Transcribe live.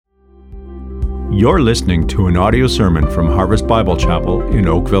You're listening to an audio sermon from Harvest Bible Chapel in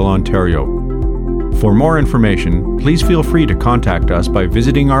Oakville, Ontario. For more information, please feel free to contact us by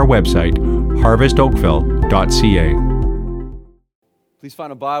visiting our website, harvestoakville.ca. Please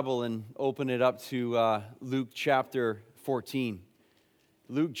find a Bible and open it up to Luke chapter 14.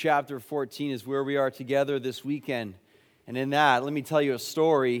 Luke chapter 14 is where we are together this weekend. And in that, let me tell you a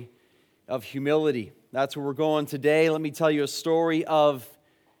story of humility. That's where we're going today. Let me tell you a story of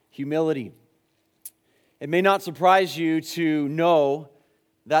humility. It may not surprise you to know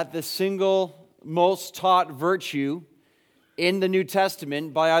that the single most taught virtue in the New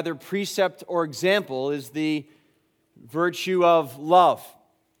Testament by either precept or example is the virtue of love.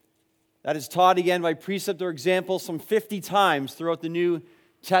 That is taught again by precept or example some 50 times throughout the New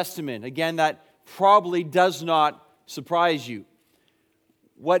Testament. Again, that probably does not surprise you.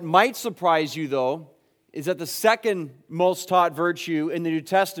 What might surprise you, though, is that the second most taught virtue in the New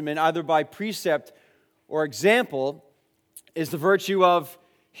Testament, either by precept or example, is the virtue of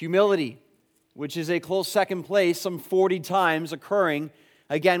humility, which is a close second place, some 40 times occurring,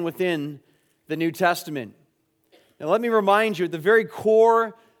 again, within the New Testament. Now, let me remind you, at the very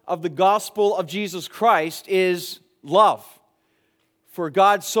core of the gospel of Jesus Christ is love. For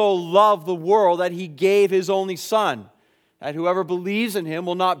God so loved the world that He gave His only Son, that whoever believes in Him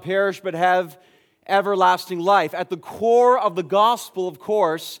will not perish but have everlasting life. At the core of the gospel, of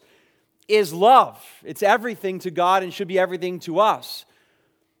course, is love. It's everything to God and should be everything to us.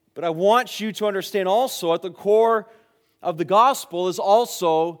 But I want you to understand also, at the core of the gospel is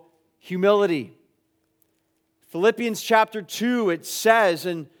also humility. Philippians chapter 2, it says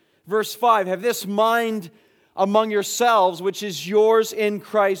in verse 5, "Have this mind among yourselves, which is yours in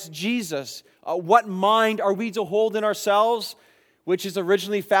Christ Jesus." What mind are we to hold in ourselves, which is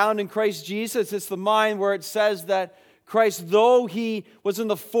originally found in Christ Jesus? It's the mind where it says that Christ, though He was in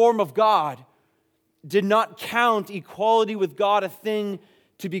the form of God, did not count equality with God a thing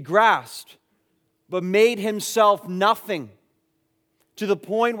to be grasped, but made Himself nothing, to the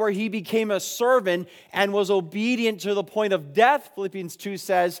point where He became a servant and was obedient to the point of death. Philippians 2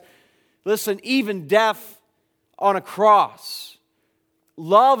 says, listen, even death on a cross.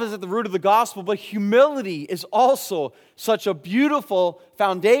 Love is at the root of the gospel, but humility is also such a beautiful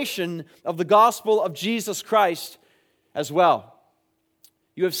foundation of the gospel of Jesus Christ as well.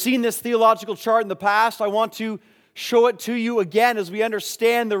 You have seen this theological chart in the past. I want to show it to you again as we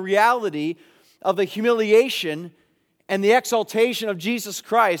understand the reality of the humiliation and the exaltation of Jesus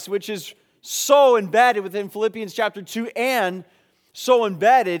Christ, which is so embedded within Philippians chapter 2 and so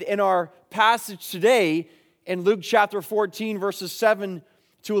embedded in our passage today in Luke chapter 14, verses 7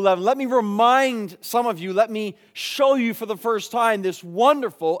 to 11. Let me remind some of you, let me show you for the first time this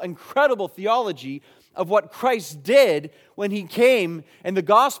wonderful, incredible theology of what Christ did when He came in the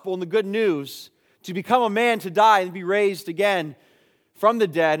gospel and the good news to become a man, to die and be raised again from the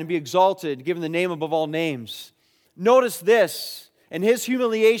dead and be exalted, given the name above all names. Notice this. In His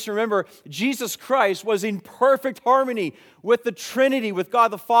humiliation, remember, Jesus Christ was in perfect harmony with the Trinity, with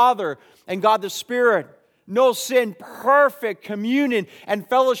God the Father and God the Spirit. No sin, perfect communion and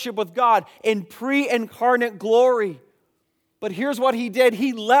fellowship with God in pre-incarnate glory. But here's what He did.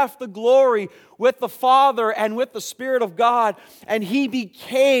 He left the glory with the Father and with the Spirit of God, and He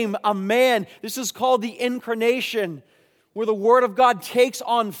became a man. This is called the incarnation, where the Word of God takes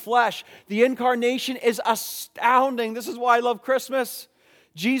on flesh. The incarnation is astounding. This is why I love Christmas.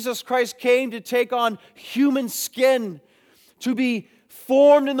 Jesus Christ came to take on human skin, to be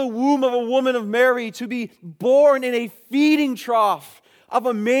formed in the womb of a woman of Mary, to be born in a feeding trough of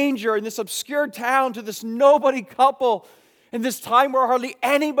a manger in this obscure town to this nobody couple in this time where hardly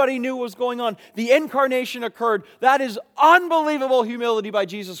anybody knew what was going on. The incarnation occurred. That is unbelievable humility by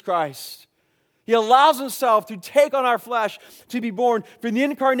Jesus Christ. He allows Himself to take on our flesh, to be born. For the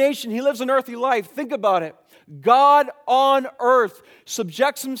incarnation, He lives an earthly life. Think about it. God on earth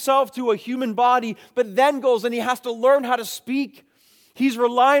subjects Himself to a human body, but then goes and He has to learn how to speak. He's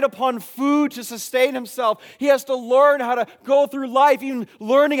relying upon food to sustain Himself. He has to learn how to go through life, even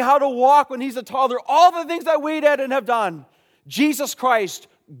learning how to walk when He's a toddler. All the things that we did and have done. Jesus Christ,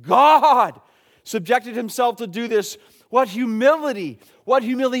 God, subjected Himself to do this. What humility, what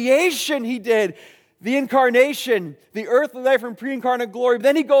humiliation He did. The incarnation, the earthly life from pre-incarnate glory. But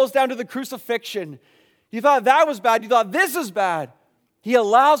then He goes down to the crucifixion. You thought that was bad. You thought this is bad. He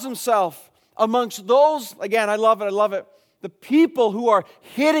allows Himself amongst those, again, I love it. The people who are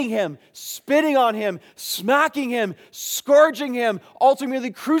hitting Him, spitting on Him, smacking Him, scourging Him,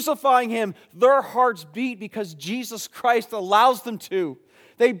 ultimately crucifying Him, their hearts beat because Jesus Christ allows them to.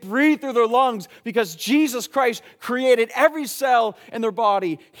 They breathe through their lungs because Jesus Christ created every cell in their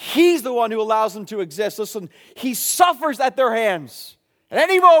body. He's the one who allows them to exist. Listen, He suffers at their hands. At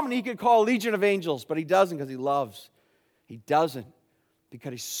any moment, He could call a legion of angels, but He doesn't because He loves. He doesn't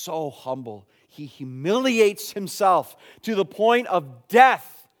because He's so humble. He humiliates Himself to the point of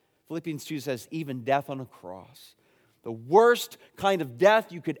death. Philippians 2 says, even death on a cross. The worst kind of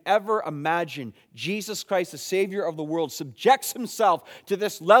death you could ever imagine. Jesus Christ, the Savior of the world, subjects Himself to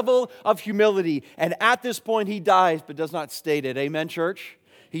this level of humility. And at this point, He dies, but does not state it. Amen, church?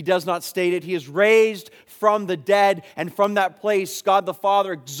 He does not state it. He is raised from the dead, and from that place, God the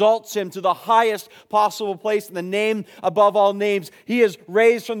Father exalts Him to the highest possible place in the name above all names. He is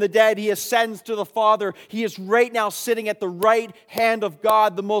raised from the dead. He ascends to the Father. He is right now sitting at the right hand of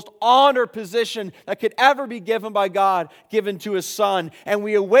God, the most honored position that could ever be given by God, given to His Son. And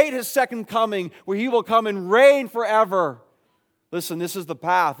we await His second coming, where He will come and reign forever. Listen, this is the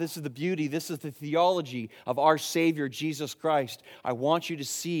path, this is the beauty, this is the theology of our Savior, Jesus Christ. I want you to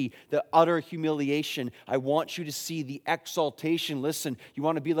see the utter humiliation. I want you to see the exaltation. Listen, you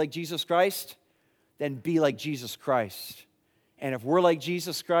want to be like Jesus Christ? Then be like Jesus Christ. And if we're like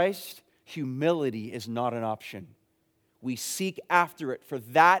Jesus Christ, humility is not an option. We seek after it for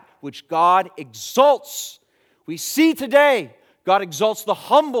that which God exalts. We see today, God exalts the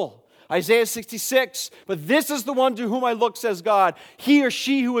humble. Isaiah 66, but this is the one to whom I look, says God, he or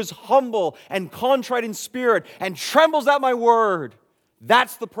she who is humble and contrite in spirit and trembles at my word.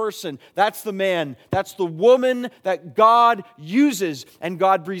 That's the person, that's the man, that's the woman that God uses and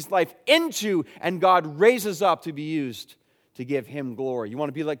God breathes life into and God raises up to be used to give Him glory. You want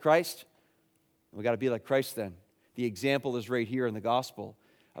to be like Christ? We've got to be like Christ then. The example is right here in the gospel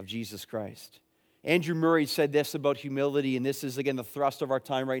of Jesus Christ. Andrew Murray said this about humility, and this is, again, the thrust of our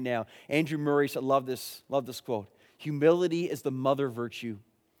time right now. Andrew Murray said, love this quote, humility is the mother virtue.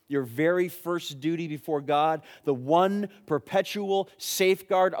 Your very first duty before God, the one perpetual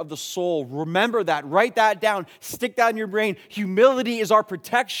safeguard of the soul. Remember that. Write that down. Stick that in your brain. Humility is our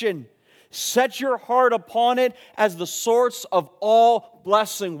protection. Set your heart upon it as the source of all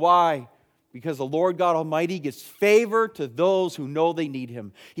blessing. Why? Because the Lord God Almighty gives favor to those who know they need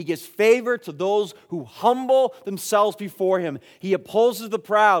Him. He gives favor to those who humble themselves before Him. He opposes the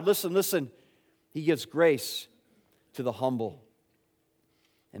proud. Listen. He gives grace to the humble.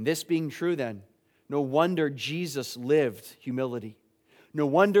 And this being true then, no wonder Jesus lived humility. No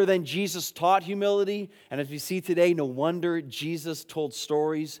wonder then Jesus taught humility. And as we see today, no wonder Jesus told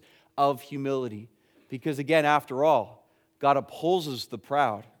stories of humility. Because again, after all, God opposes the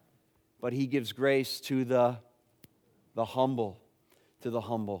proud, but He gives grace to the humble, to the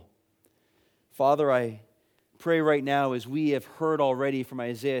humble. Father, I pray right now, as we have heard already from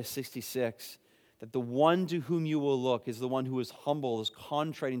Isaiah 66, that the one to whom you will look is the one who is humble, is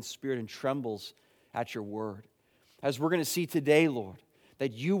contrite in spirit, and trembles at your word. As we're going to see today, Lord,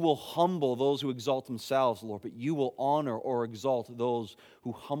 that you will humble those who exalt themselves, Lord, but you will honor or exalt those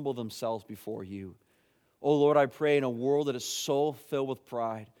who humble themselves before you. Oh, Lord, I pray in a world that is so filled with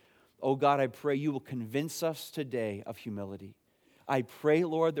pride, oh God, I pray you will convince us today of humility. I pray,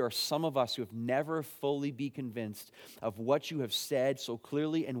 Lord, there are some of us who have never fully been convinced of what you have said so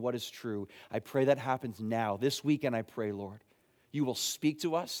clearly and what is true. I pray that happens now. This weekend, I pray, Lord, you will speak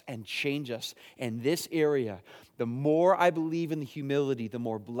to us and change us in this area. The more I believe in the humility, the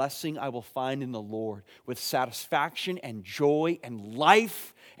more blessing I will find in the Lord, with satisfaction and joy and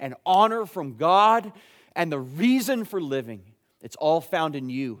life and honor from God and the reason for living. It's all found in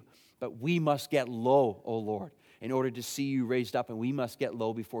you. But we must get low, O Lord, in order to see you raised up. And we must get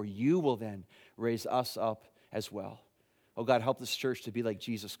low before you will then raise us up as well. Oh God, help this church to be like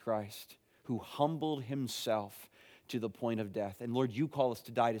Jesus Christ, who humbled Himself to the point of death. And Lord, you call us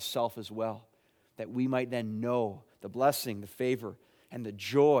to die to self as well, that we might then know the blessing, the favor, and the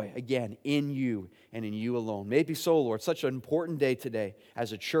joy, again, in you and in you alone. May it be so, Lord. Such an important day today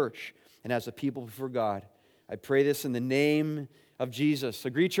as a church and as a people before God. I pray this in the name of Jesus.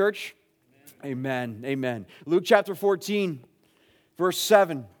 Agree, church? Amen. Amen. Luke chapter 14, verse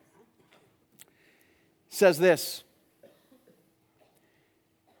 7 says this.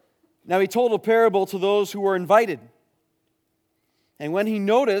 Now He told a parable to those who were invited. And when He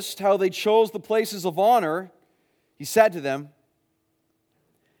noticed how they chose the places of honor, He said to them,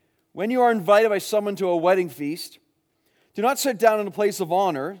 when you are invited by someone to a wedding feast, do not sit down in a place of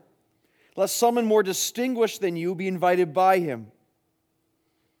honor, lest someone more distinguished than you be invited by him.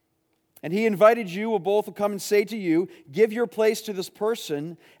 And he invited you will both come and say to you, give your place to this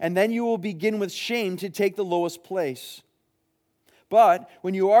person, and then you will begin with shame to take the lowest place. But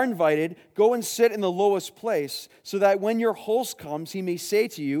when you are invited, go and sit in the lowest place, so that when your host comes, he may say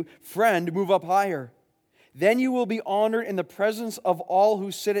to you, 'Friend, move up higher.' Then you will be honored in the presence of all who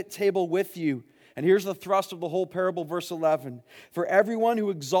sit at table with you." And here's the thrust of the whole parable, verse 11. "For everyone who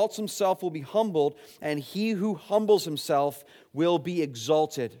exalts himself will be humbled, and he who humbles himself will be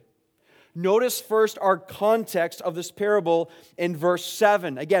exalted." Notice first our context of this parable in verse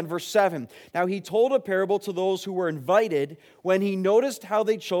 7. Again, verse 7. "Now he told a parable to those who were invited when he noticed how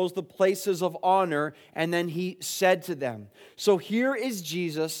they chose the places of honor, and then he said to them." So here is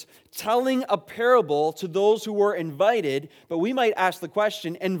Jesus telling a parable to those who were invited, but we might ask the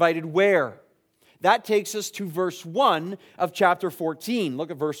question, invited where? That takes us to verse 1 of chapter 14.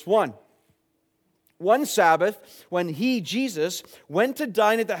 Look at verse 1. "One Sabbath, when he, Jesus, went to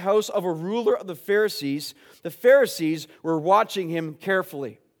dine at the house of a ruler of the Pharisees were watching him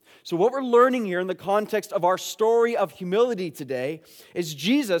carefully." So what we're learning here in the context of our story of humility today is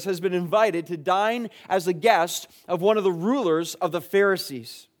Jesus has been invited to dine as a guest of one of the rulers of the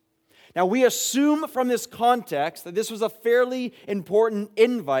Pharisees. Now, we assume from this context that this was a fairly important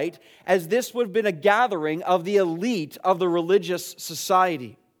invite, as this would have been a gathering of the elite of the religious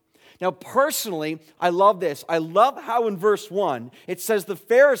society. Now, personally, I love this. I love how in verse 1, it says the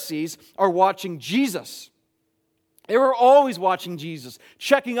Pharisees are watching Jesus. They were always watching Jesus,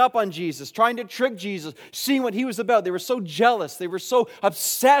 checking up on Jesus, trying to trick Jesus, seeing what he was about. They were so jealous. They were so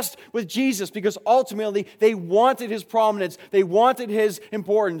obsessed with Jesus because ultimately they wanted his prominence. They wanted his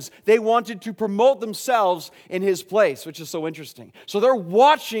importance. They wanted to promote themselves in his place, which is so interesting. So they're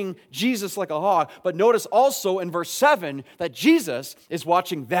watching Jesus like a hawk. But notice also in verse 7 that Jesus is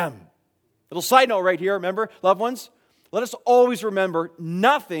watching them. Little side note right here, remember, loved ones? Let us always remember,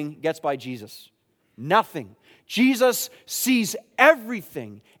 nothing gets by Jesus. Nothing. Jesus sees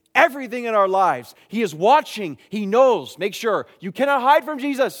everything in our lives. He is watching. He knows. Make sure. You cannot hide from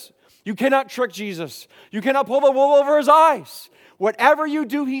Jesus. You cannot trick Jesus. You cannot pull the wool over his eyes. Whatever you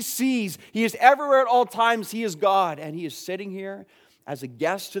do, he sees. He is everywhere at all times. He is God. And he is sitting here as a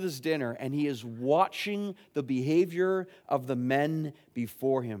guest to this dinner, and he is watching the behavior of the men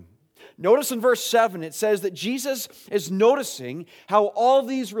before him. Notice in verse 7, it says that Jesus is noticing how all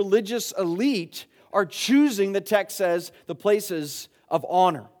these religious elite are choosing, the text says, the places of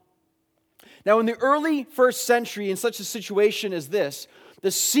honor. Now, in the early first century, in such a situation as this,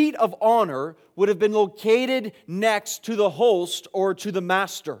 the seat of honor would have been located next to the host or to the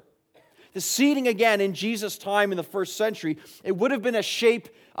master. The seating, again, in Jesus' time in the first century, it would have been a shape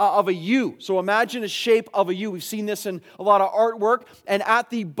of a U. So imagine a shape of a U. We've seen this in a lot of artwork. And at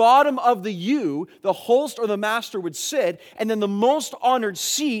the bottom of the U, the host or the master would sit, and then the most honored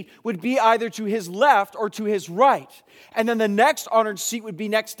seat would be either to his left or to his right. And then the next honored seat would be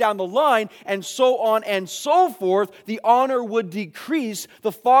next down the line, and so on and so forth. The honor would decrease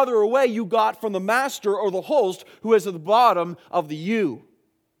the farther away you got from the master or the host who is at the bottom of the U.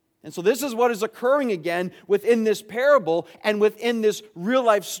 And so this is what is occurring again within this parable and within this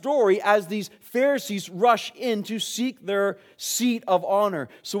real-life story as these Pharisees rush in to seek their seat of honor.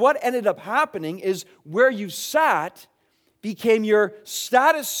 So what ended up happening is where you sat became your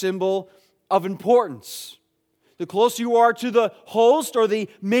status symbol of importance. The closer you are to the host or the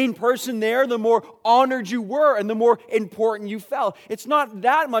main person there, the more honored you were and the more important you felt. It's not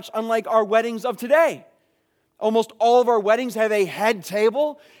that much unlike our weddings of today. Almost all of our weddings have a head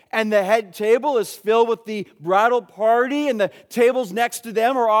table, and the head table is filled with the bridal party, and the tables next to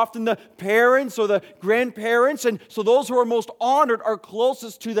them are often the parents or the grandparents, and so those who are most honored are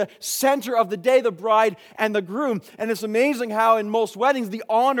closest to the center of the day, the bride and the groom. And it's amazing how in most weddings the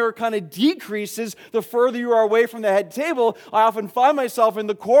honor kind of decreases the further you are away from the head table. I often find myself in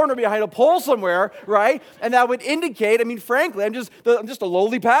the corner behind a pole somewhere, right? And that would indicate, I mean, frankly, I'm just a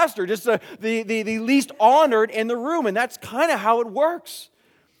lowly pastor, just the least honored in the room, and that's kind of how it works.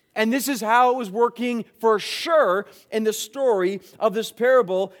 And this is how it was working for sure in the story of this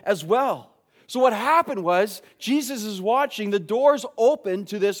parable as well. So what happened was, Jesus is watching, the doors open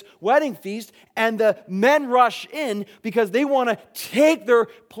to this wedding feast, and the men rush in because they want to take their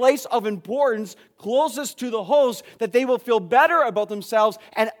place of importance closest to the host, that they will feel better about themselves,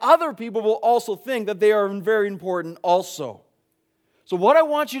 and other people will also think that they are very important also. So what I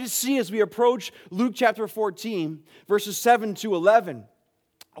want you to see as we approach Luke chapter 14, verses 7 to 11,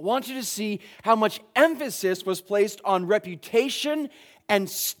 I want you to see how much emphasis was placed on reputation and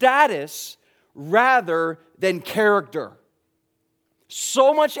status rather than character.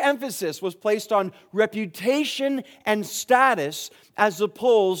 So much emphasis was placed on reputation and status as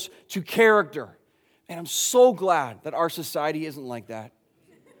opposed to character. And I'm so glad that our society isn't like that.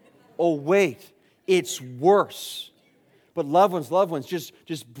 Oh, wait, it's worse. But loved ones,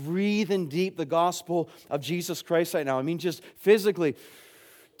 just breathe in deep the gospel of Jesus Christ right now. I mean, just physically,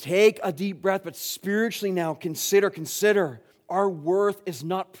 take a deep breath, but spiritually now, consider. Our worth is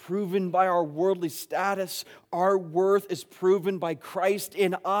not proven by our worldly status. Our worth is proven by Christ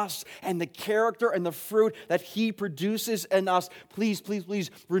in us and the character and the fruit that He produces in us. Please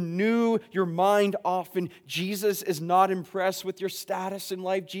renew your mind often. Jesus is not impressed with your status in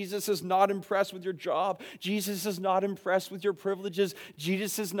life. Jesus is not impressed with your job. Jesus is not impressed with your privileges.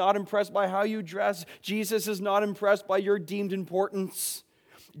 Jesus is not impressed by how you dress. Jesus is not impressed by your deemed importance.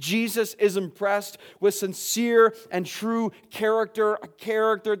 Jesus is impressed with sincere and true character, a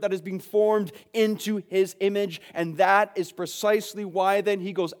character that is being formed into His image. And that is precisely why then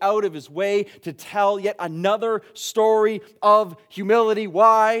He goes out of His way to tell yet another story of humility.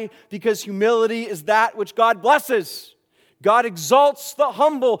 Why? Because humility is that which God blesses. God exalts the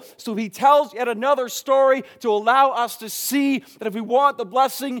humble. So He tells yet another story to allow us to see that if we want the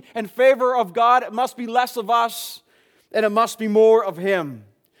blessing and favor of God, it must be less of us and it must be more of Him.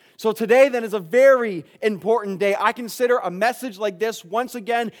 So today then is a very important day. I consider a message like this, once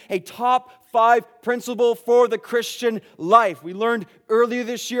again, a top 5 principle for the Christian life. We learned earlier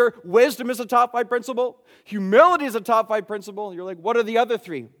this year, wisdom is a top 5 principle. Humility is a top 5 principle. You're like, what are the other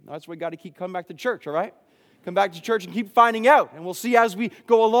 3? That's why we got to keep coming back to church, all right? Come back to church and keep finding out. And we'll see as we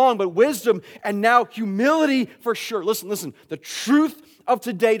go along. But wisdom and now humility for sure. Listen. The truth of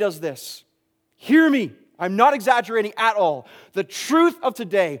today does this. Hear me. I'm not exaggerating at all. The truth of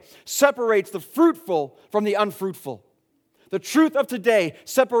today separates the fruitful from the unfruitful. The truth of today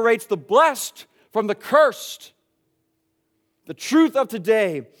separates the blessed from the cursed. The truth of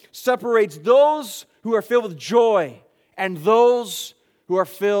today separates those who are filled with joy and those who are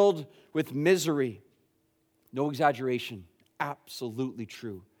filled with misery. No exaggeration. Absolutely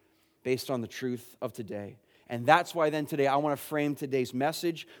true. Based on the truth of today. And that's why then today I want to frame today's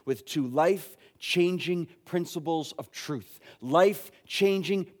message with 2 life-changing principles of truth.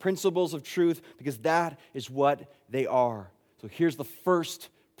 Life-changing principles of truth, because that is what they are. So here's the first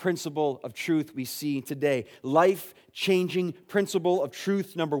principle of truth we see today. Life-changing principle of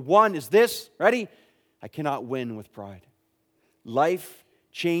truth number 1 is this. Ready? I cannot win with pride.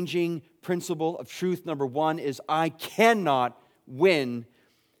 Life-changing principle of truth number 1 is I cannot win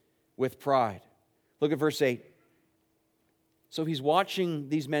with pride. Look at verse 8. So He's watching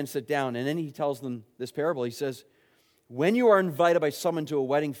these men sit down, and then He tells them this parable. He says, when you are invited by someone to a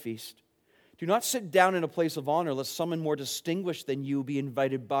wedding feast, do not sit down in a place of honor, lest someone more distinguished than you be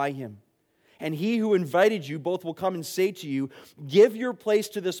invited by him. And he who invited you both will come and say to you, give your place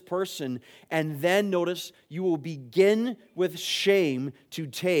to this person, and then, notice, you will begin with shame to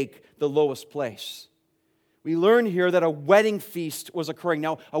take the lowest place. We learn here that a wedding feast was occurring.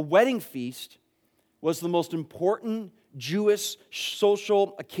 Now, a wedding feast was the most important Jewish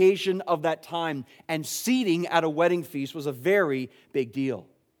social occasion of that time, and seating at a wedding feast was a very big deal.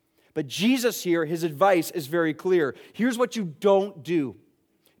 But Jesus here, His advice is very clear. Here's what you don't do.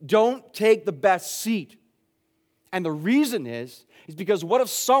 Don't take the best seat. And the reason is because what if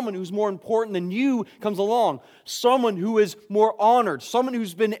someone who's more important than you comes along? Someone who is more honored, someone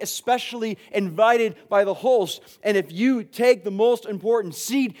who's been especially invited by the host. And if you take the most important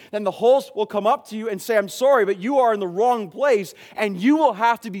seat, then the host will come up to you and say, I'm sorry, but you are in the wrong place. And you will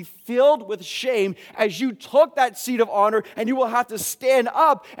have to be filled with shame as you took that seat of honor, and you will have to stand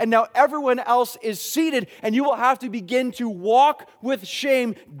up, and now everyone else is seated, and you will have to begin to walk with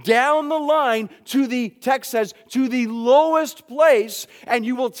shame down the line to the, text says, to the lowest place, and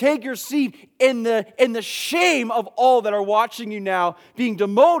you will take your seat in the shame of all that are watching you now, being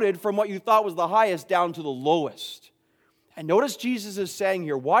demoted from what you thought was the highest down to the lowest. And notice Jesus is saying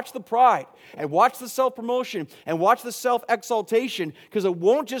here, watch the pride and watch the self-promotion and watch the self-exaltation, because it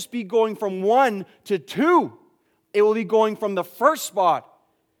won't just be going from 1 to 2. It will be going from the first spot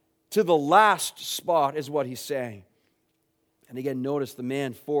to the last spot is what He's saying. And again, notice the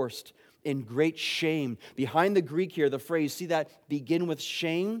man forced in great shame. Behind the Greek here, the phrase, see that, begin with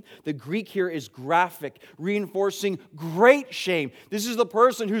shame? The Greek here is graphic, reinforcing great shame. This is the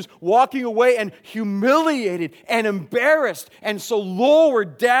person who's walking away and humiliated and embarrassed and so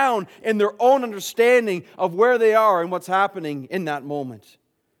lowered down in their own understanding of where they are and what's happening in that moment.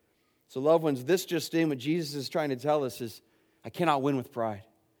 So loved ones, this just in, what Jesus is trying to tell us is, I cannot win with pride.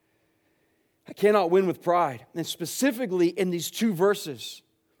 I cannot win with pride. And specifically in these 2 verses,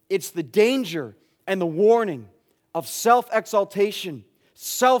 it's the danger and the warning of self-exaltation,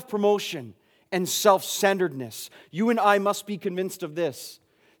 self-promotion, and self-centeredness. You and I must be convinced of this.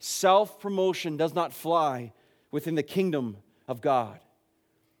 Self-promotion does not fly within the kingdom of God.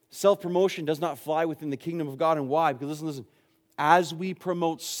 Self-promotion does not fly within the kingdom of God. And why? Because listen, as we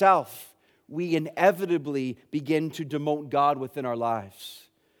promote self, we inevitably begin to demote God within our lives.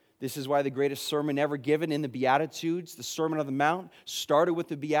 This is why the greatest sermon ever given in the Beatitudes, the Sermon on the Mount, started with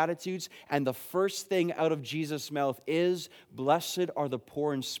the Beatitudes. And the first thing out of Jesus' mouth is, "Blessed are the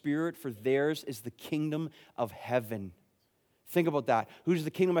poor in spirit, for theirs is the kingdom of heaven." Think about that. Who does the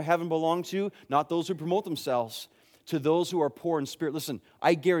kingdom of heaven belong to? Not those who promote themselves. To those who are poor in spirit. Listen,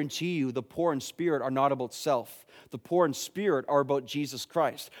 I guarantee you the poor in spirit are not about self. The poor in spirit are about Jesus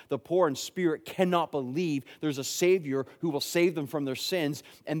Christ. The poor in spirit cannot believe there's a Savior who will save them from their sins,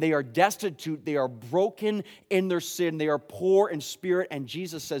 and they are destitute, they are broken in their sin, they are poor in spirit, and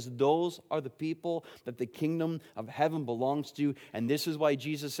Jesus says those are the people that the kingdom of heaven belongs to. And this is why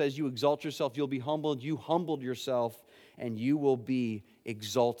Jesus says, you exalt yourself, you'll be humbled. You humbled yourself, and you will be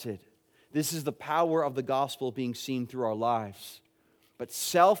exalted. This is the power of the gospel being seen through our lives. But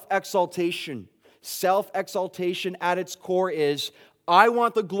self-exaltation at its core is, I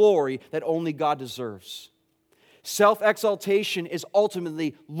want the glory that only God deserves. Self-exaltation is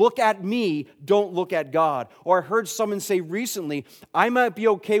ultimately, look at me, don't look at God. Or I heard someone say recently, I might be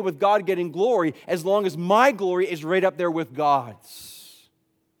okay with God getting glory as long as my glory is right up there with God's.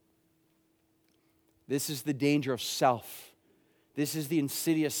 This is the danger of self. This is the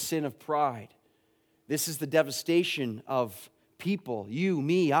insidious sin of pride. This is the devastation of people, you,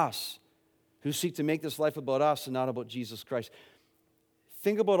 me, us, who seek to make this life about us and not about Jesus Christ.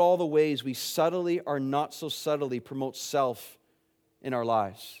 Think about all the ways we subtly or not so subtly promote self in our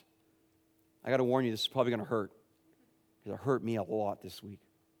lives. I got to warn you, this is probably going to hurt. It hurt me a lot this week.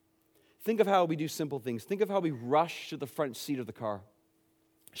 Think of how we do simple things. Think of how we rush to the front seat of the car.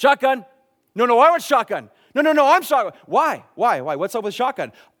 Shotgun! No, I want shotgun. No, I'm shotgun. Why? What's up with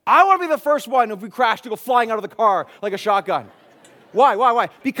shotgun? I want to be the first one, if we crash, to go flying out of the car like a shotgun. Why?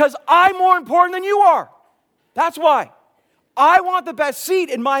 Because I'm more important than you are. That's why. I want the best seat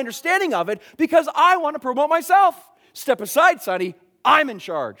in my understanding of it because I want to promote myself. Step aside, Sonny. I'm in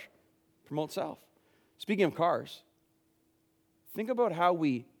charge. Promote self. Speaking of cars, think about how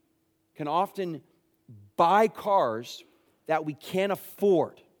we can often buy cars that we can't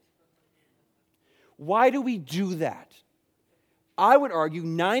afford. Why do we do that? I would argue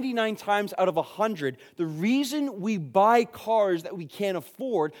 99 times out of 100, the reason we buy cars that we can't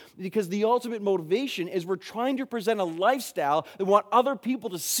afford is because the ultimate motivation is we're trying to present a lifestyle that we want other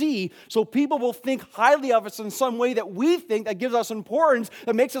people to see, so people will think highly of us in some way that we think that gives us importance,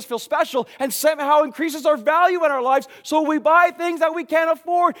 that makes us feel special, and somehow increases our value in our lives, so we buy things that we can't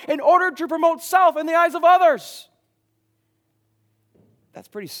afford in order to promote self in the eyes of others. That's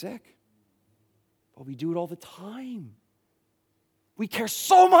pretty sick. But we do it all the time. We care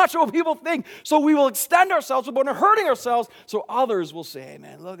so much what people think, so we will extend ourselves without hurting ourselves, so others will say, hey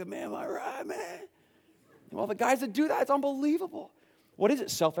man, look at me, am I right, man? Well, the guys that do that, it's unbelievable. What is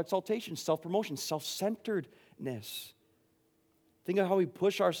it? Self-exaltation, self-promotion, self-centeredness. Think of how we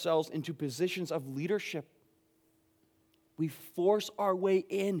push ourselves into positions of leadership. We force our way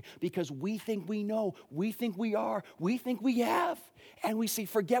in because we think we know, we think we are, we think we have. And we say,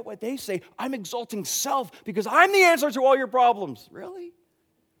 forget what they say. I'm exalting self because I'm the answer to all your problems. Really?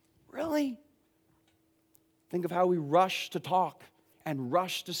 Think of how we rush to talk and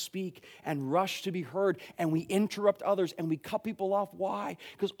rush to speak and rush to be heard, and we interrupt others and we cut people off. Why?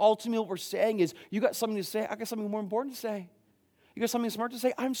 Because ultimately what we're saying is, you got something to say, I got something more important to say. You got something smart to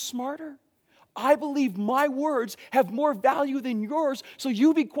say, I'm smarter. I believe my words have more value than yours, so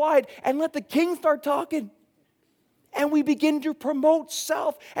you be quiet and let the king start talking. And we begin to promote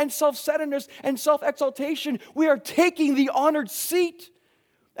self and self-centeredness and self-exaltation. We are taking the honored seat.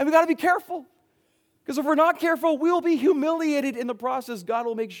 And we got to be careful. Because if we're not careful, we'll be humiliated in the process. God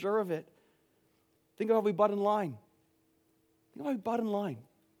will make sure of it. Think of how we butt in line. Why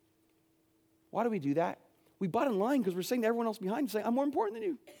do we do that? We butt in line because we're saying to everyone else behind us, I'm more important than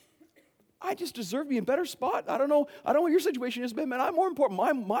you. I just deserve to be in a better spot. I don't know what your situation is, but man, I'm more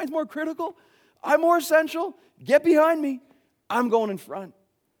important. Mine's more critical. I'm more essential. Get behind me. I'm going in front.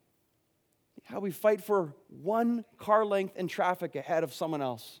 How we fight for one car length in traffic ahead of someone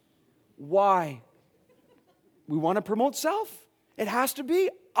else. Why? We want to promote self. It has to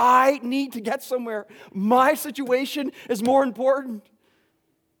be. I need to get somewhere. My situation is more important.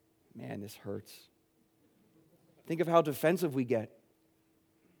 Man, this hurts. Think of how defensive we get.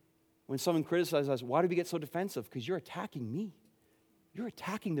 When someone criticizes us, why do we get so defensive? Because you're attacking me. You're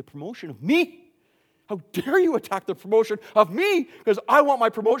attacking the promotion of me. How dare you attack the promotion of me? Because I want my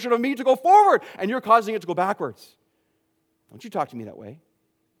promotion of me to go forward, and you're causing it to go backwards. Don't you talk to me that way.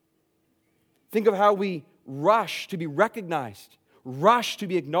 Think of how we rush to be recognized. rush to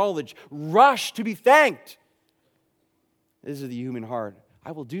be acknowledged, rush to be thanked. This is the human heart.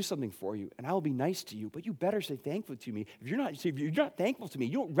 I will do something for you, and I will be nice to you, but you better say thankful to me. If you're not thankful to me,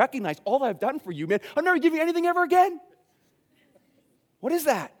 you don't recognize all that I've done for you, man, I'll never give you anything ever again. What is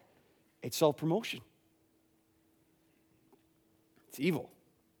that? It's self-promotion. It's evil.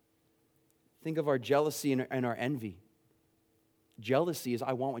 Think of our jealousy and our envy. Jealousy is,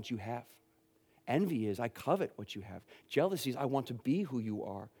 I want what you have. Envy is, I covet what you have. Jealousy is, I want to be who you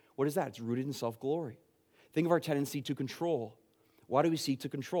are. What is that? It's rooted in self-glory. Think of our tendency to control. Why do we seek to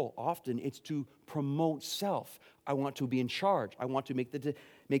control? Often it's to promote self. I want to be in charge. I want to make the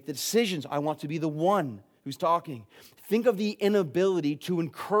decisions. I want to be the one who's talking. Think of the inability to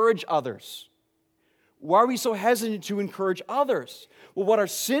encourage others. Why are we so hesitant to encourage others? Well, what our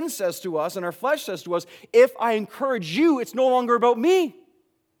sin says to us and our flesh says to us, if I encourage you, it's no longer about me.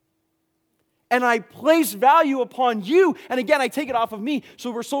 And I place value upon you, and again, I take it off of me.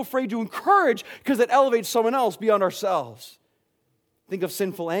 So we're so afraid to encourage because it elevates someone else beyond ourselves. Think of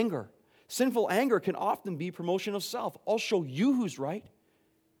sinful anger. Sinful anger can often be promotion of self. I'll show you who's right.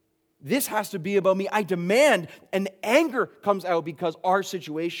 This has to be about me. I demand, and anger comes out because our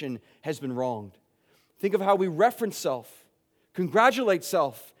situation has been wronged. Think of how we reference self, congratulate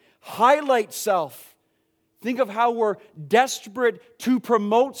self, highlight self. Think of how we're desperate to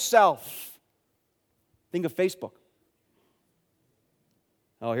promote self. Think of Facebook.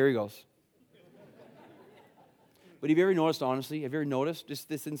 Oh, here he goes. But have you ever noticed, honestly, have you ever noticed, just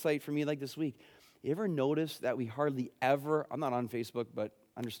this insight for me like this week, you ever notice that we hardly ever, I'm not on Facebook, but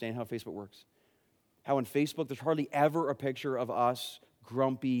understand how Facebook works. How on Facebook, there's hardly ever a picture of us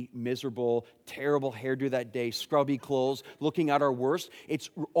grumpy, miserable, terrible hairdo that day, scrubby clothes, looking at our worst. It's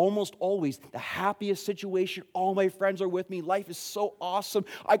almost always the happiest situation. All my friends are with me. Life is so awesome.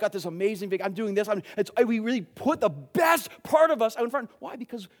 I got this amazing thing. I'm doing this. We really put the best part of us out in front. Why?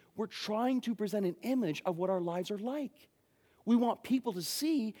 Because we're trying to present an image of what our lives are like. We want people to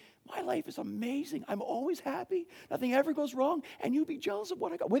see, my life is amazing. I'm always happy. Nothing ever goes wrong. And you be jealous of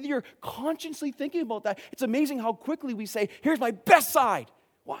what I got. Whether you're consciously thinking about that, it's amazing how quickly we say, here's my best side.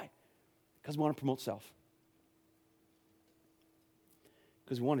 Why? Because we want to promote self.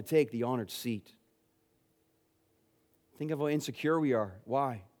 Because we want to take the honored seat. Think of how insecure we are.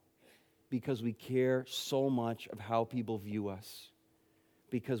 Why? Because we care so much of how people view us.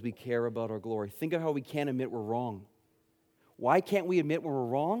 Because we care about our glory. Think of how we can't admit we're wrong. Why can't we admit when we're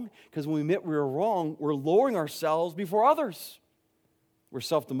wrong? Because when we admit we're wrong, we're lowering ourselves before others. We're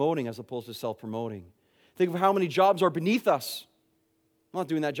self-demoting as opposed to self-promoting. Think of how many jobs are beneath us. I'm not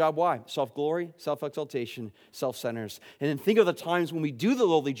doing that job. Why? Self-glory, self-exaltation, self-centeredness. And then think of the times when we do the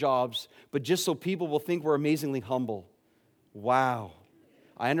lowly jobs, but just so people will think we're amazingly humble. Wow.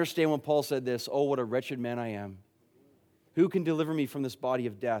 I understand when Paul said this, oh, what a wretched man I am. Who can deliver me from this body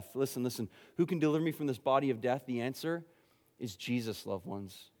of death? Listen. Who can deliver me from this body of death? The answer is Jesus, loved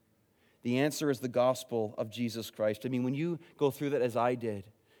ones. The answer is the gospel of Jesus Christ. I mean, when you go through that as I did,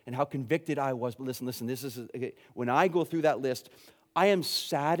 and how convicted I was, but listen, this is, when I go through that list, I am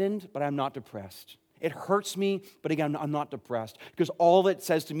saddened, but I'm not depressed. It hurts me, but again, I'm not depressed. Because all it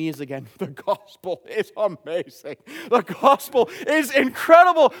says to me is, again, the gospel is amazing. The gospel is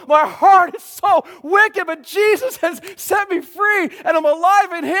incredible. My heart is so wicked, but Jesus has set me free, and I'm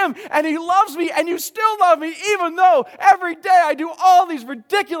alive in Him, and He loves me, and you still love me, even though every day I do all these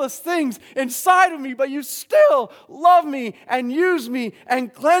ridiculous things inside of me, but you still love me, and use me,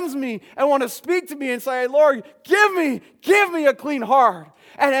 and cleanse me, and want to speak to me and say, Lord, give me a clean heart.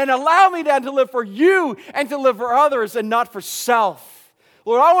 And allow me then to live for you and to live for others and not for self.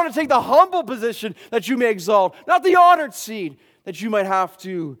 Lord, I want to take the humble position that you may exalt, not the honored seat that you might have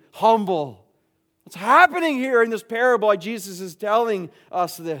to humble. What's happening here in this parable? Jesus is telling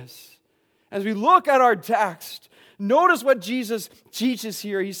us this. As we look at our text, notice what Jesus teaches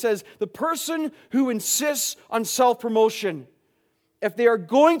here. He says, the person who insists on self-promotion, if they are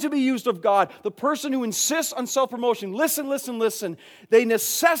going to be used of God, the person who insists on self-promotion, listen, they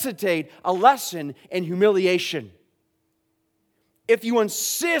necessitate a lesson in humiliation. If you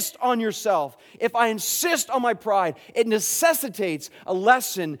insist on yourself, if I insist on my pride, it necessitates a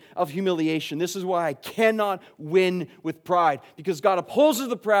lesson of humiliation. This is why I cannot win with pride, because God opposes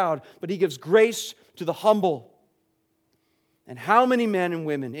the proud, but He gives grace to the humble. And how many men and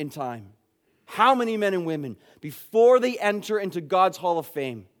women in time, how many men and women, before they enter into God's Hall of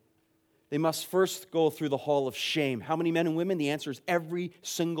Fame, they must first go through the Hall of Shame? How many men and women? The answer is every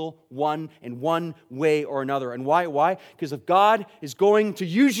single one in one way or another. And why? Why? Because if God is going to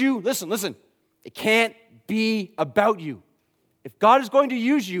use you, listen, it can't be about you. If God is going to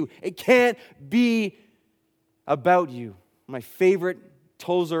use you, it can't be about you. my favorite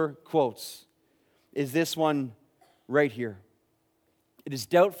Tozer quotes is this one right here. It is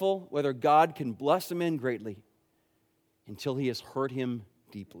doubtful whether God can bless a man greatly until he has hurt him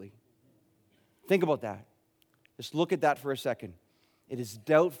deeply. Think about that. Just look at that for a second. It is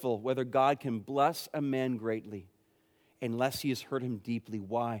doubtful whether God can bless a man greatly unless he has hurt him deeply.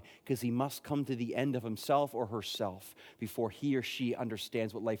 Why? Because he must come to the end of himself or herself before he or she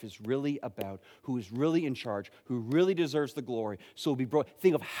understands what life is really about, who is really in charge, who really deserves the glory. So it'll be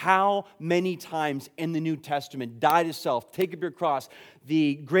think of how many times in the New Testament, die to self, take up your cross,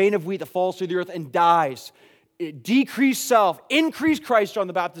 the grain of wheat that falls to the earth and dies. Decrease self, increase Christ, John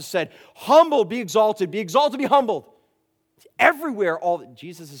the Baptist said. Humble, be exalted, be humbled. It's everywhere,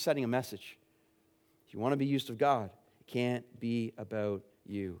 Jesus is sending a message. If you want to be used of God, can't be about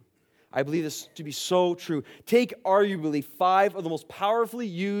you. I believe this to be so true. Take arguably 5 of the most powerfully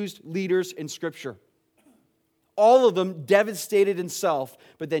used leaders in Scripture. All of them devastated in self,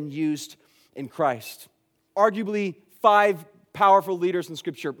 but then used in Christ. Arguably 5 powerful leaders in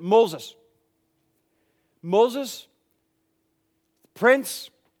Scripture. Moses, prince,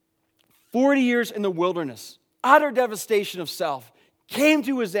 40 years in the wilderness, utter devastation of self, came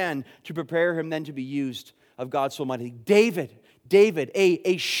to his end to prepare him then to be used of God so mightily. David,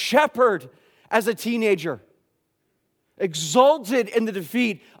 a shepherd as a teenager, exalted in the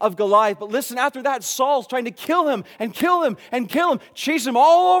defeat of Goliath. But listen, after that, Saul's trying to kill him, chase him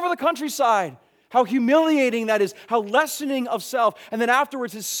all over the countryside. How humiliating that is, how lessening of self. And then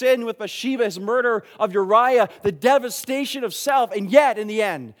afterwards, his sin with Bathsheba, his murder of Uriah, the devastation of self, and yet, in the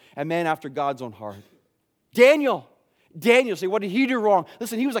end, a man after God's own heart. Daniel, say, what did he do wrong?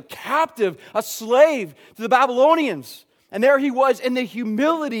 Listen, he was a captive, a slave to the Babylonians. And there he was in the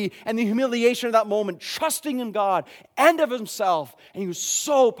humility and the humiliation of that moment, trusting in God and of himself. And he was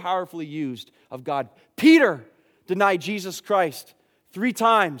so powerfully used of God. Peter denied Jesus Christ 3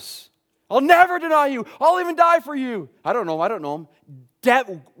 times. I'll never deny you. I'll even die for you. I don't know him.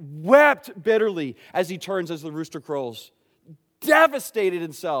 Wept bitterly as he turns as the rooster crows. Devastated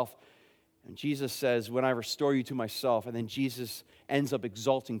in self. And Jesus says, when I restore you to myself. And then Jesus ends up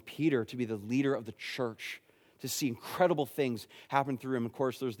exalting Peter to be the leader of the church, to see incredible things happen through him. Of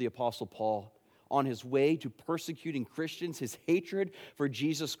course, there's the Apostle Paul. On his way to persecuting Christians, his hatred for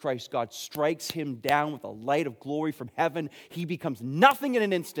Jesus Christ, God strikes him down with a light of glory from heaven. He becomes nothing in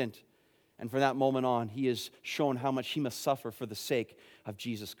an instant. And from that moment on, he is shown how much he must suffer for the sake of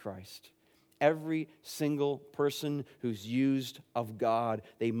Jesus Christ. Every single person who's used of God,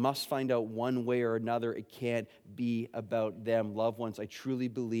 they must find out one way or another. It can't be about them. Loved ones, I truly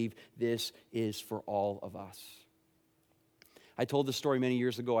believe this is for all of us. I told this story many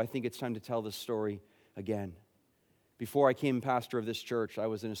years ago. I think it's time to tell this story again. Before I became pastor of this church, I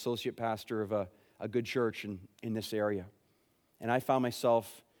was an associate pastor of a good church in this area. And I found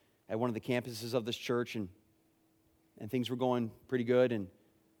myself at one of the campuses of this church, and things were going pretty good, and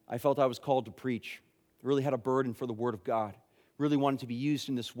I felt I was called to preach. I really had a burden for the Word of God. Really wanted to be used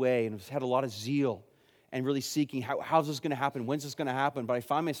in this way, and had a lot of zeal and really seeking, how's this going to happen? When's this going to happen? But I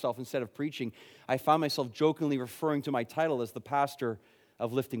found myself, instead of preaching, I found myself jokingly referring to my title as the pastor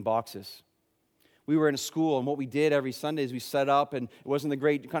of lifting boxes. We were in a school, and what we did every Sunday is we set up, and it wasn't the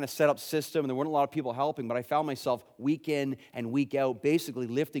great kind of setup system, and there weren't a lot of people helping, but I found myself week in and week out basically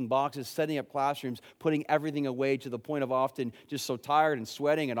lifting boxes, setting up classrooms, putting everything away to the point of often just so tired and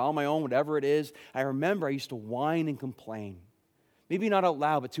sweating and on my own, whatever it is. I remember I used to whine and complain. Maybe not out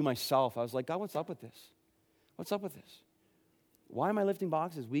loud, but to myself. I was like, God, what's up with this? What's up with this? Why am I lifting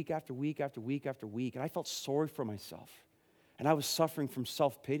boxes week after week after week after week? And I felt sorry for myself. And I was suffering from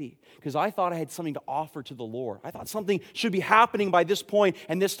self-pity because I thought I had something to offer to the Lord. I thought something should be happening by this point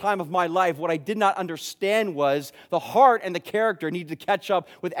and this time of my life. What I did not understand was the heart and the character needed to catch up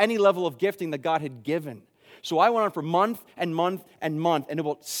with any level of gifting that God had given. So I went on for month and month and month. And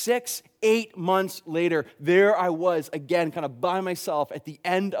about 6-8 months later, there I was again, kind of by myself at the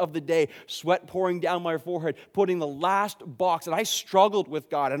end of the day, sweat pouring down my forehead, putting the last box. And I struggled with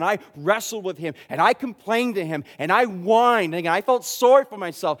God, and I wrestled with Him, and I complained to Him, and I whined, and I felt sorry for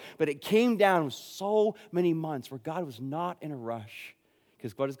myself. But it came down with so many months where God was not in a rush.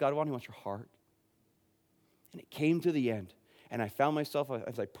 Because what does God want? He wants your heart. And it came to the end. And I found myself,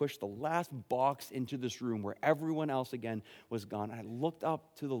 as I pushed the last box into this room where everyone else again was gone, I looked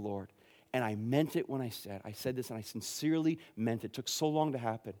up to the Lord, and I meant it when I said this, and I sincerely meant it. It took so long to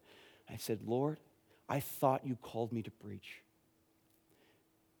happen. I said, Lord, I thought you called me to preach.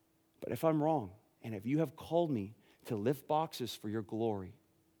 But if I'm wrong, and if you have called me to lift boxes for your glory,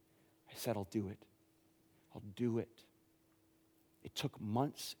 I said, I'll do it. I'll do it. It took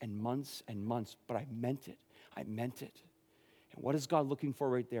months and months and months, but I meant it. I meant it. And what is God looking for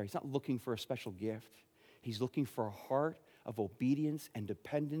right there? He's not looking for a special gift. He's looking for a heart of obedience and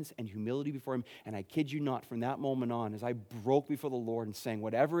dependence and humility before him. And I kid you not, from that moment on, as I broke before the Lord and saying,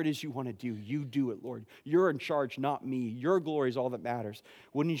 whatever it is you want to do, you do it, Lord. You're in charge, not me. Your glory is all that matters.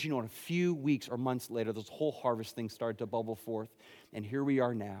 Wouldn't you know, in a few weeks or months later, this whole harvest thing started to bubble forth. And here we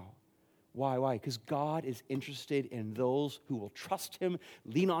are now. Why? Because God is interested in those who will trust him,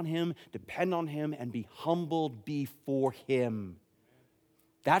 lean on him, depend on him, and be humbled before him.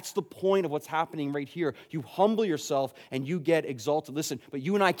 That's the point of what's happening right here. You humble yourself and you get exalted. Listen, but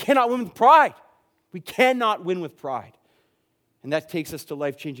you and I cannot win with pride. We cannot win with pride. And that takes us to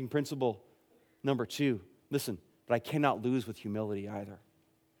life-changing principle number 2. Listen, but I cannot lose with humility either.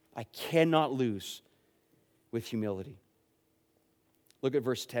 I cannot lose with humility. Look at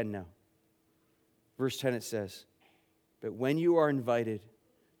verse 10 now. Verse 10 it says, but when you are invited,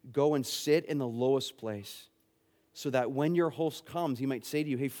 go and sit in the lowest place, so that when your host comes, he might say to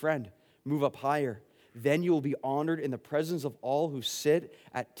you, hey friend, move up higher. Then you will be honored in the presence of all who sit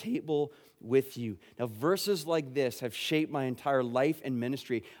at table with you. Now, verses like this have shaped my entire life and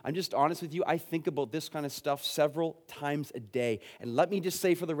ministry. I'm just honest with you, I think about this kind of stuff several times a day. And let me just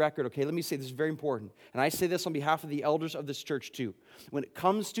say for the record, okay, let me say this is very important. And I say this on behalf of the elders of this church too. When it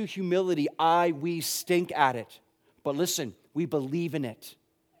comes to humility, we stink at it. But listen, we believe in it.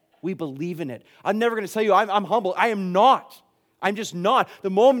 We believe in it. I'm never going to tell you I'm humble. I am not. I'm just not. The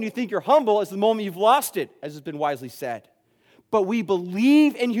moment you think you're humble is the moment you've lost it, as has been wisely said. But we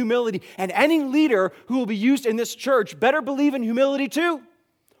believe in humility. And any leader who will be used in this church better believe in humility too.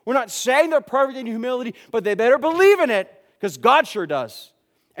 We're not saying they're perfect in humility, but they better believe in it, because God sure does.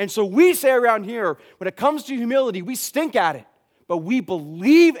 And so we say around here, when it comes to humility, we stink at it. But we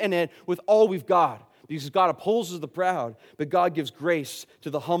believe in it with all we've got. Because God opposes the proud, but God gives grace to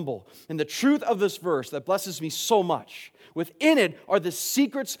the humble. And the truth of this verse that blesses me so much, within it are the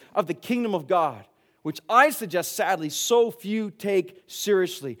secrets of the kingdom of God, which I suggest, sadly, so few take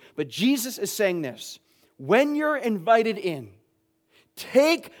seriously. But Jesus is saying this: when you're invited in,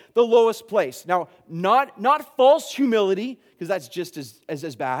 take the lowest place. Now, not false humility, because that's just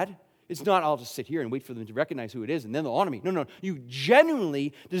as bad. It's not, I'll just sit here and wait for them to recognize who it is and then they'll honor me. No. You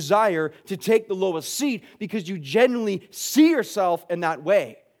genuinely desire to take the lowest seat because you genuinely see yourself in that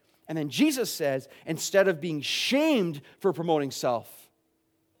way. And then Jesus says, instead of being shamed for promoting self,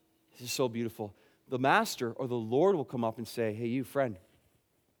 this is so beautiful, the master or the Lord will come up and say, hey, you friend,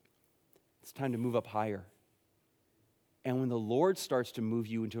 it's time to move up higher. And when the Lord starts to move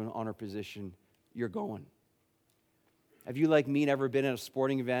you into an honor position, you're going. Have you, like me, never been at a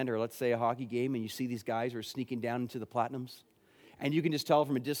sporting event or let's say a hockey game and you see these guys who are sneaking down into the platinums? And you can just tell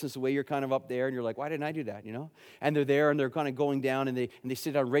from a distance away you're kind of up there and you're like, why didn't I do that, you know? And they're there and they're kind of going down and they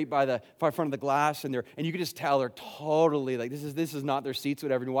sit down right by the front of the glass and you can just tell they're totally like, this is not their seats,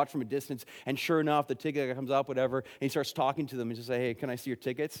 whatever. And you watch from a distance and sure enough, the ticket guy comes up, whatever, and he starts talking to them and just say, hey, can I see your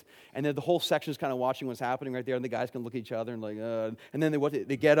tickets? And then the whole section is kind of watching what's happening right there and the guys can look at each other and like, and then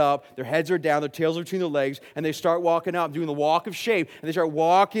they get up, their heads are down, their tails are between their legs, and they start walking out, doing the walk of shame, and they start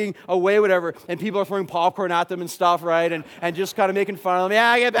walking away, whatever, and people are throwing popcorn at them and stuff, right? And just kind of making fun of them.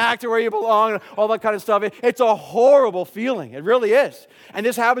 Yeah, get back to where you belong, and all that kind of stuff. It's a horrible feeling. It really is. And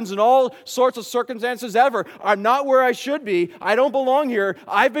this happens in all sorts of circumstances ever. I'm not where I should be. I don't belong here.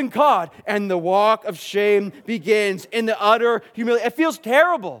 I've been caught. And the walk of shame begins in the utter humility. It feels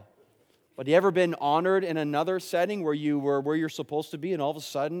terrible. But have you ever been honored in another setting where you were where you're supposed to be, and all of a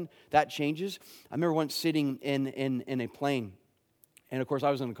sudden that changes? I remember once sitting in a plane. And, of course,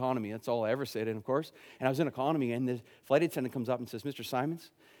 I was in economy. That's all I ever said, and of course. And I was in economy, and the flight attendant comes up and says, Mr.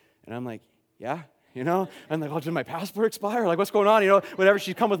 Simons? And I'm like, yeah, you know? I'm like, oh, did my passport expire? Like, what's going on? You know, whatever.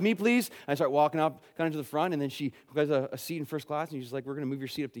 She'd come with me, please. And I start walking up kind of to the front, and then she has a seat in first class, and she's like, we're going to move your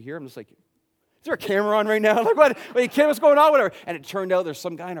seat up to here. I'm just like, is there a camera on right now? Like, what? Are you kidding? What's going on? Whatever. And it turned out there's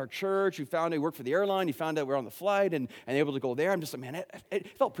some guy in our church who found out he worked for the airline. He found out we're on the flight and able to go there. I'm just like, man,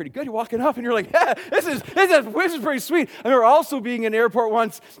 it felt pretty good. You're walking up and you're like, yeah, this is pretty sweet. I remember also being in an airport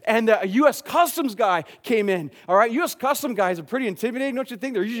once and a U.S. Customs guy came in. All right, U.S. Customs guys are pretty intimidating, don't you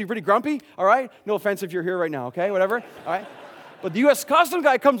think? They're usually pretty grumpy. All right, no offense if you're here right now. Okay, whatever. All right. But the U.S. Customs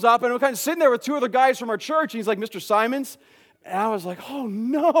guy comes up and I'm kind of sitting there with two other guys from our church. And he's like, Mr. Simons. And I was like, oh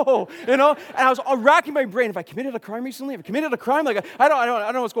no, you know? And I was racking my brain. Have I committed a crime recently? Have I committed a crime? Like, I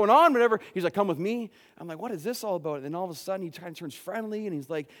don't know what's going on, whatever. He's like, come with me. I'm like, what is this all about? And then all of a sudden, he kind of turns friendly, and he's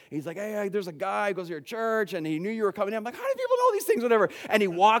like, hey, there's a guy who goes to your church, and he knew you were coming in. I'm like, how do people know these things, whatever? And he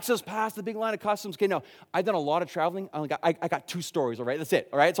walks us past the big line of customs. Okay, now, I've done a lot of traveling. I got 2 stories, all right? That's it,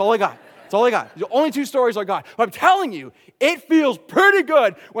 all right? That's all I got. That's all I got. The only 2 stories I got. But I'm telling you, it feels pretty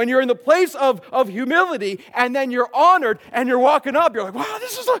good when you're in the place of humility, and then you're honored, and you're walking up, you're like, wow,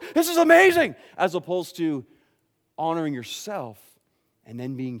 this is amazing. As opposed to honoring yourself and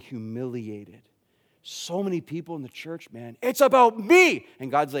then being humiliated. So many people in the church, man, it's about me.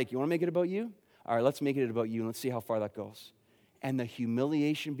 And God's like, you want to make it about you? All right, let's make it about you and let's see how far that goes. And the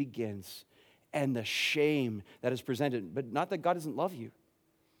humiliation begins and the shame that is presented. But not that God doesn't love you,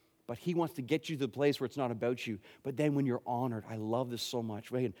 but He wants to get you to the place where it's not about you. But then when you're honored, I love this so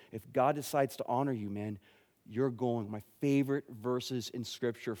much. Right? If God decides to honor you, man, you're going. My favorite verses in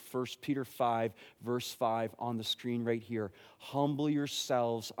Scripture, 1 Peter 5, verse 5 on the screen right here. Humble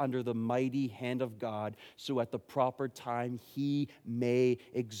yourselves under the mighty hand of God, so at the proper time He may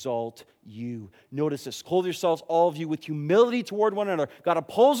exalt you. Notice this. Clothe yourselves, all of you, with humility toward one another. God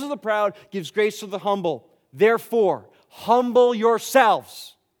opposes the proud, gives grace to the humble. Therefore, humble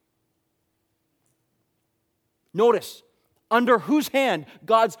yourselves. Notice, under whose hand?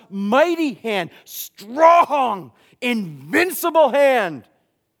 God's mighty hand, strong, invincible hand.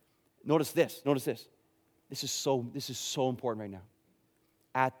 Notice this. This is so important right now.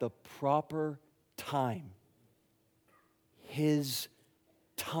 At the proper time, His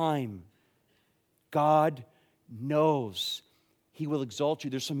time, God knows He will exalt you.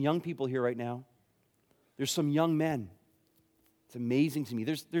 There's some young people here right now. There's some young men. It's amazing to me.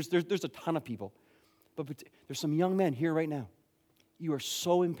 There's a ton of people. But there's some young men here right now. You are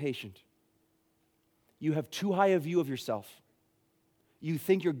so impatient. You have too high a view of yourself. You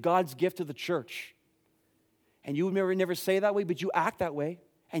think you're God's gift to the church. And you would never say that way, but you act that way.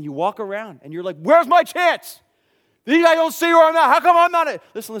 And you walk around and you're like, where's my chance? These guys don't see where I'm at. How come I'm not it?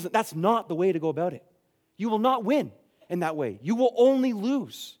 Listen, that's not the way to go about it. You will not win in that way. You will only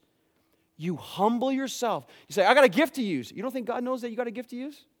lose. You humble yourself. You say, I got a gift to use. You don't think God knows that you got a gift to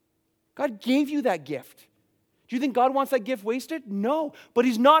use? God gave you that gift. Do you think God wants that gift wasted? No. But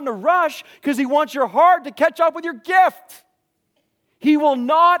He's not in a rush because He wants your heart to catch up with your gift. He will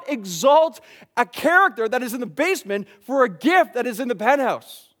not exalt a character that is in the basement for a gift that is in the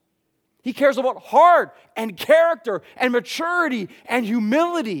penthouse. He cares about heart and character and maturity and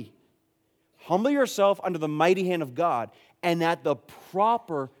humility. Humble yourself under the mighty hand of God and at the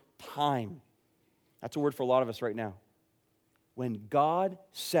proper time. That's a word for a lot of us right now. When God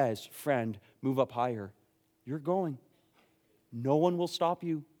says, friend, move up higher, you're going. No one will stop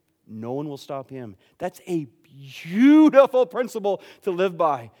you. No one will stop Him. That's a beautiful principle to live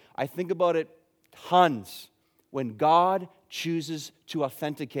by. I think about it tons. When God chooses to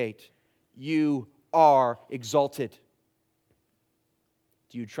authenticate, you are exalted.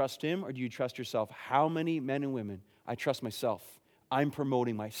 Do you trust Him or do you trust yourself? How many men and women? I trust myself. I'm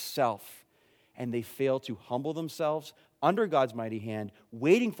promoting myself. And they fail to humble themselves under God's mighty hand,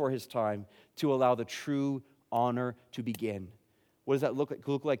 waiting for His time to allow the true honor to begin. What does that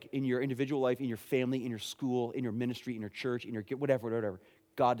look like in your individual life, in your family, in your school, in your ministry, in your church, in your whatever?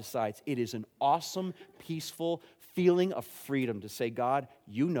 God decides. It is an awesome, peaceful feeling of freedom to say, God,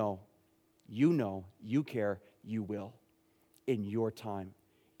 you know, you care, you will, in your time.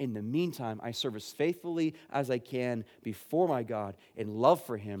 In the meantime, I serve as faithfully as I can before my God in love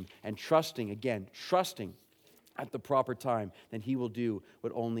for Him and trusting at the proper time, then He will do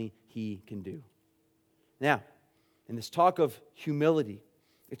what only He can do. Now, in this talk of humility,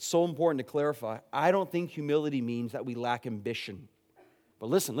 it's so important to clarify. I don't think humility means that we lack ambition. But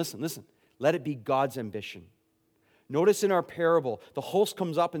listen. Let it be God's ambition. Notice in our parable, the host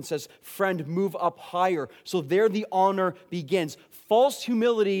comes up and says, friend, move up higher. So there the honor begins. False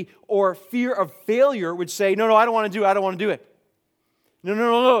humility or fear of failure would say, no, I don't want to do it.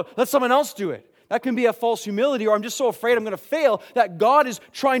 No, let someone else do it. That can be a false humility, or I'm just so afraid I'm going to fail that God is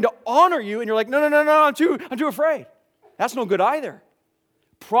trying to honor you, and you're like, no, I'm too afraid. That's no good either.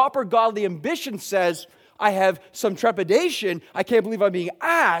 Proper godly ambition says, I have some trepidation. I can't believe I'm being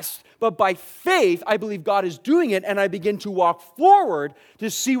asked, but by faith, I believe God is doing it, and I begin to walk forward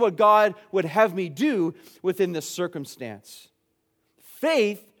to see what God would have me do within this circumstance.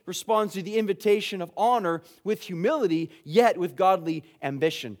 Faith responds to the invitation of honor with humility, yet with godly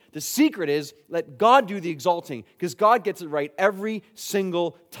ambition. The secret is, let God do the exalting, because God gets it right every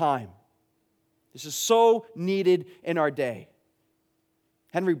single time. This is so needed in our day.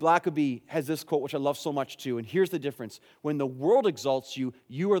 Henry Blackaby has this quote, which I love so much too, and here's the difference. When the world exalts you,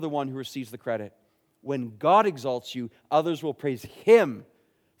 you are the one who receives the credit. When God exalts you, others will praise Him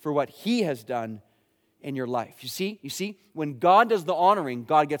for what He has done in your life. You see, when God does the honoring,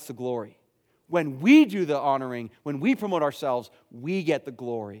 God gets the glory. When we do the honoring, when we promote ourselves, we get the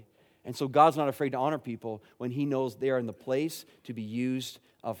glory. And so God's not afraid to honor people when He knows they are in the place to be used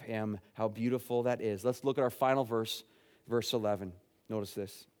of Him. How beautiful that is. Let's look at our final verse, verse 11. Notice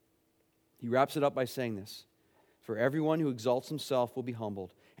this. He wraps it up by saying this. For everyone who exalts himself will be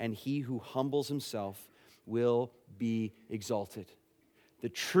humbled, and he who humbles himself will be exalted. The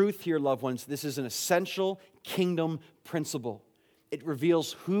truth here, loved ones, this is an essential kingdom principle. It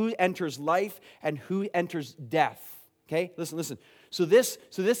reveals who enters life and who enters death. Okay? Listen. So this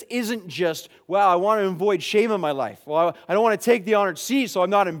isn't just, well, I want to avoid shame in my life. Well, I don't want to take the honored seat, so I'm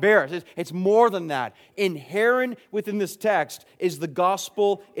not embarrassed. It's more than that. Inherent within this text is the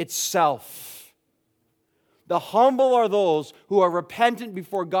gospel itself. The humble are those who are repentant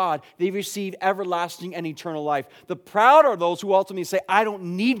before God. They receive everlasting and eternal life. The proud are those who ultimately say, I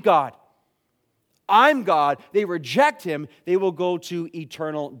don't need God. I'm God. They reject Him. They will go to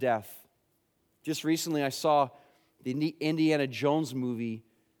eternal death. Just recently I saw the Indiana Jones movie,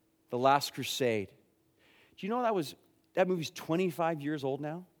 The Last Crusade. Do you know that movie's 25 years old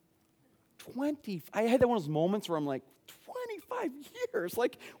now? I had one of those moments where I'm like, 25 years?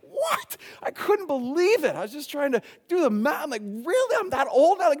 Like, what? I couldn't believe it. I was just trying to do the math. I'm like, really? I'm that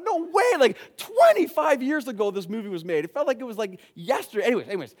old now? Like, no way. Like, 25 years ago this movie was made. It felt like it was like yesterday.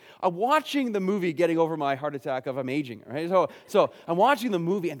 Anyways, I'm watching the movie, getting over my heart attack of I'm aging, right? So I'm watching the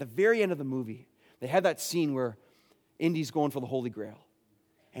movie, and at the very end of the movie, they had that scene where Indy's going for the Holy Grail.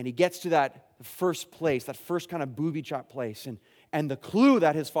 And he gets to that first place, that first kind of booby-trap place, and the clue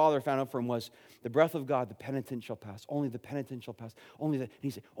that his father found out for him was, the breath of God, the penitent shall pass. Only the penitent shall pass.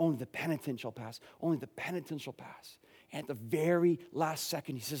 He said, only the penitent shall pass. Only the penitent shall pass. And at the very last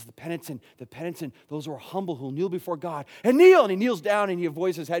second, he says, the penitent, those who are humble, who will kneel before God. And kneel! And he kneels down, and he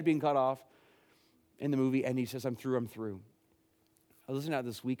avoids his head being cut off in the movie, and he says, I'm through. I was listening to it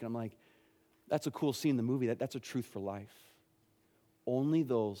this week, and I'm like, that's a cool scene in the movie. That's a truth for life. Only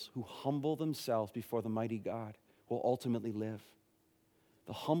those who humble themselves before the mighty God will ultimately live.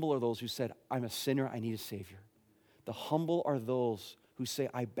 The humble are those who said, I'm a sinner, I need a Savior. The humble are those who say,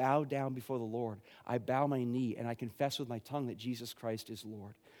 I bow down before the Lord. I bow my knee and I confess with my tongue that Jesus Christ is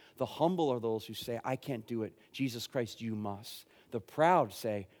Lord. The humble are those who say, I can't do it. Jesus Christ, you must. The proud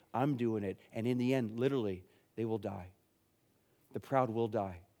say, I'm doing it. And in the end, literally, they will die. The proud will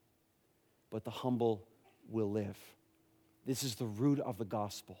die, but the humble will live. This is the root of the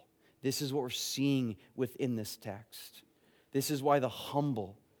gospel. This is what we're seeing within this text. This is why the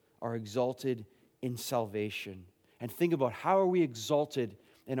humble are exalted in salvation. And think about, how are we exalted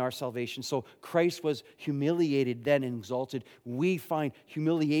in our salvation? So Christ was humiliated then and exalted. We find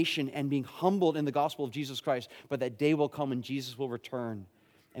humiliation and being humbled in the gospel of Jesus Christ. But that day will come and Jesus will return.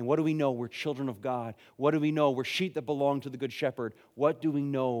 And what do we know? We're children of God. What do we know? We're sheep that belong to the Good Shepherd. What do we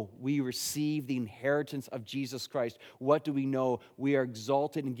know? We receive the inheritance of Jesus Christ. What do we know? We are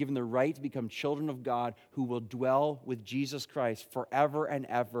exalted and given the right to become children of God who will dwell with Jesus Christ forever and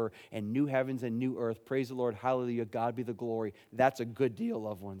ever in new heavens and new earth. Praise the Lord. Hallelujah. God be the glory. That's a good deal,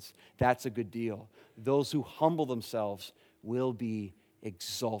 loved ones. That's a good deal. Those who humble themselves will be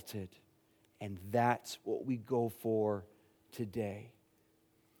exalted. And that's what we go for today.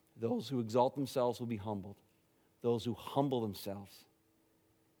 Those who exalt themselves will be humbled. Those who humble themselves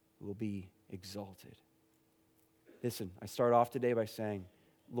will be exalted. Listen, I start off today by saying,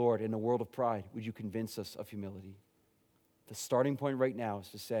 Lord, in a world of pride, would you convince us of humility? The starting point right now is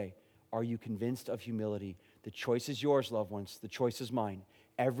to say, are you convinced of humility? The choice is yours, loved ones. The choice is mine.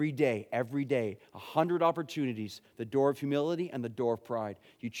 Every day, 100 opportunities, the door of humility and the door of pride.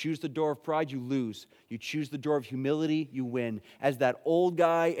 You choose the door of pride, you lose. You choose the door of humility, you win. As that old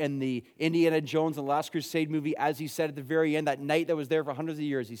guy in the Indiana Jones and the Last Crusade movie, as he said at the very end, that knight that was there for hundreds of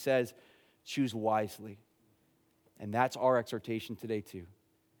years, he says, choose wisely. And that's our exhortation today too.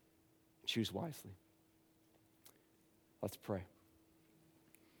 Choose wisely. Let's pray.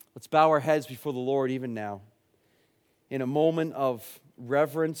 Let's bow our heads before the Lord even now, in a moment of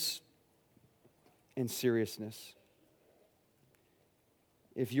reverence and seriousness.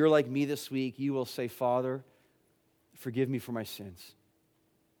 If you're like me this week, you will say, Father, forgive me for my sins.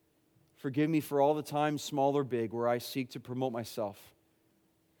 Forgive me for all the times, small or big, where I seek to promote myself.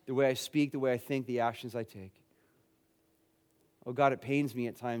 The way I speak, the way I think, the actions I take. Oh God, it pains me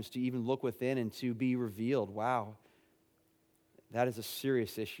at times to even look within and to be revealed. Wow, that is a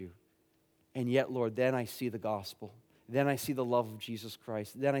serious issue. And yet, Lord, then I see the gospel. Then I see the love of Jesus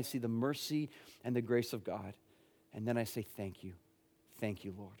Christ. Then I see the mercy and the grace of God. And then I say, thank you. Thank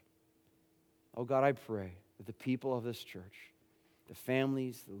you, Lord. Oh God, I pray that the people of this church, the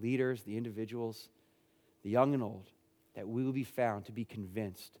families, the leaders, the individuals, the young and old, that we will be found to be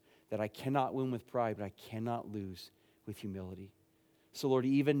convinced that I cannot win with pride, but I cannot lose with humility. So Lord,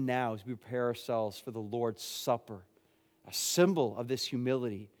 even now as we prepare ourselves for the Lord's Supper, a symbol of this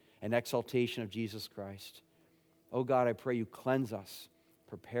humility and exaltation of Jesus Christ, oh God, I pray you cleanse us,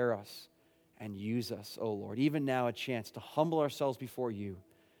 prepare us, and use us, O Lord. Even now, a chance to humble ourselves before you,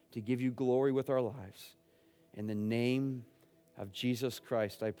 to give you glory with our lives. In the name of Jesus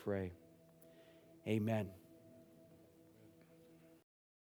Christ, I pray. Amen.